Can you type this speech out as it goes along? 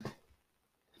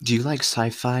Do you like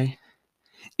sci-fi?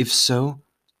 If so,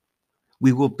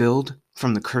 We Will Build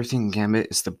from the Curthian Gambit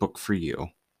is the book for you,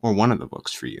 or one of the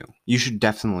books for you. You should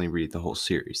definitely read the whole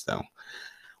series, though.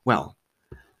 Well,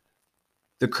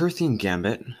 the Curthian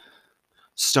Gambit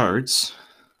starts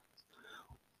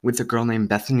with a girl named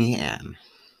Bethany Ann.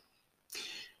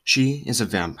 She is a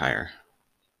vampire.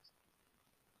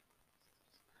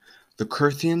 The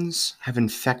Curthians have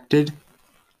infected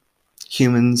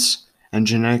humans and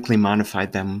genetically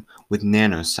modified them with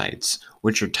nanocytes,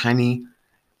 which are tiny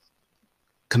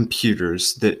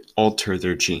computers that alter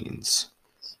their genes.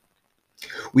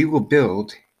 We Will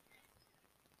Build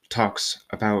talks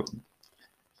about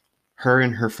her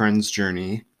and her friend's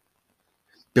journey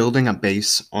building a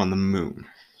base on the moon.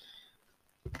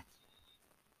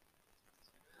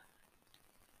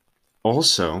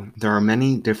 Also, there are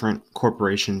many different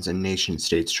corporations and nation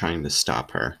states trying to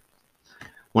stop her.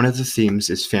 One of the themes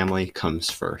is family comes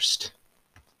first.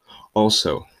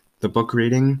 Also, the book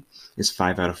rating is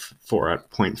 5 out of 4,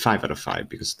 0.5 out of 5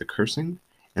 because of the cursing,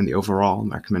 and the overall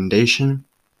recommendation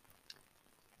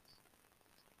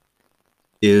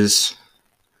is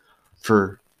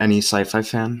for any sci-fi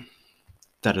fan.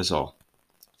 That is all.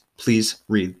 Please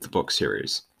read the book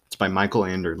series. It's by Michael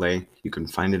Anderle. You can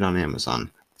find it on Amazon.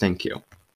 Thank you.